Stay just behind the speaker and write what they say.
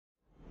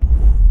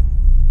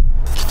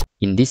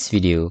In this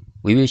video,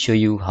 we will show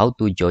you how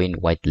to join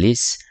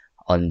whitelist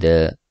on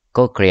the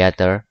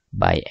Cocreator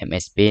by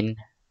mspaint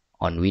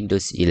on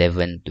Windows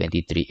 11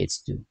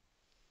 23H2.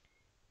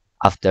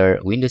 After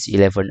Windows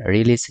 11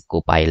 release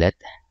Copilot,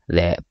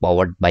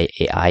 powered by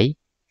AI,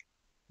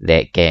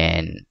 that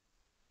can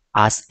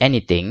ask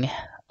anything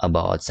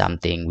about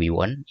something we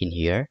want in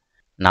here.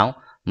 Now,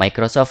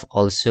 Microsoft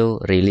also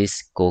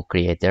released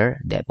Cocreator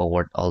that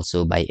powered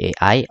also by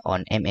AI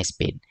on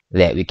mspaint,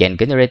 that we can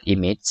generate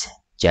image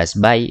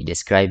just by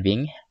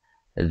describing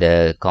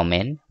the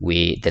comment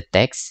with the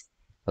text.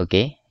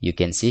 Okay, you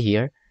can see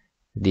here,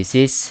 this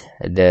is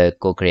the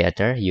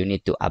co-creator. You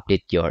need to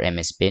update your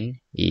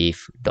mspaint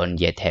if don't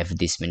yet have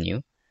this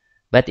menu,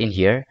 but in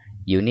here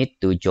you need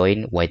to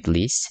join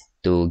whitelist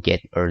to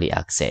get early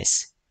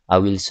access. I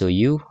will show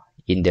you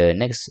in the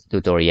next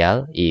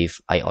tutorial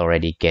if I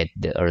already get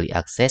the early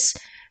access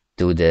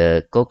to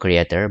the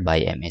co-creator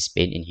by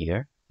mspaint in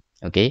here.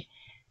 Okay,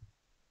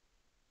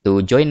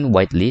 to join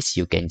whitelist,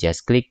 you can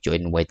just click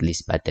join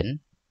whitelist button,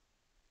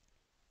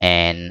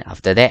 and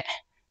after that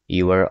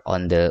you are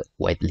on the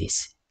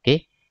whitelist.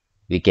 Okay,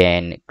 we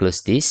can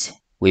close this.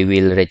 We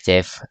will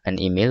receive an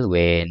email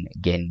when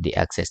gain the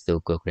access to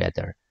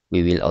co-creator.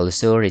 We will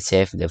also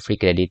receive the free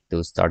credit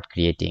to start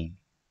creating.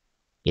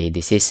 Okay,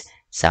 this is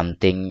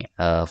something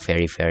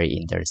very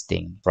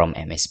interesting from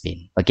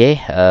mspaint.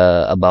 Okay,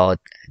 about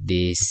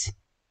this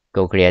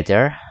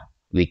co-creator,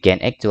 we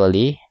can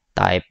actually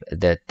type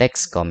the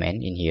text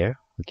comment in here.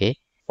 Okay,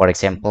 for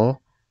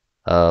example,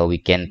 we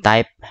can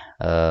type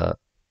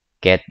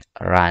cat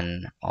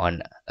run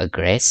on a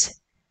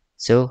grass.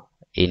 So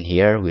in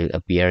here will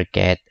appear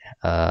cat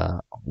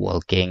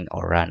walking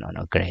or run on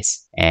a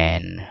grass,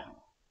 and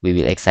we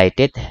will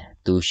excited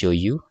to show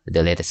you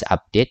the latest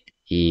update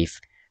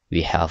if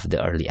we have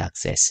the early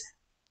access.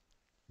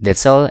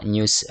 That's all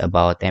news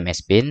about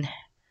mspaint.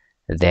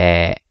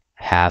 They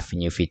have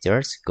new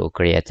features,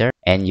 co-creator,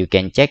 and you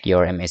can check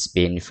your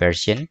mspaint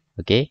version,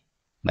 okay,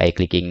 by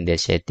clicking the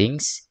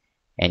settings,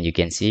 and you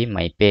can see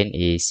my paint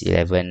is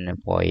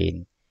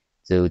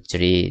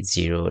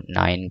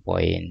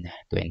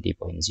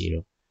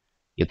 11.2309.20.0.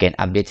 You can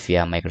update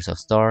via Microsoft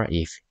Store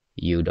if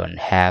you don't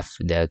have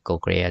the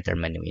co-creator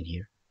menu in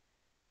here.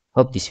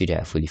 Hope this video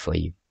helpful for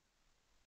you.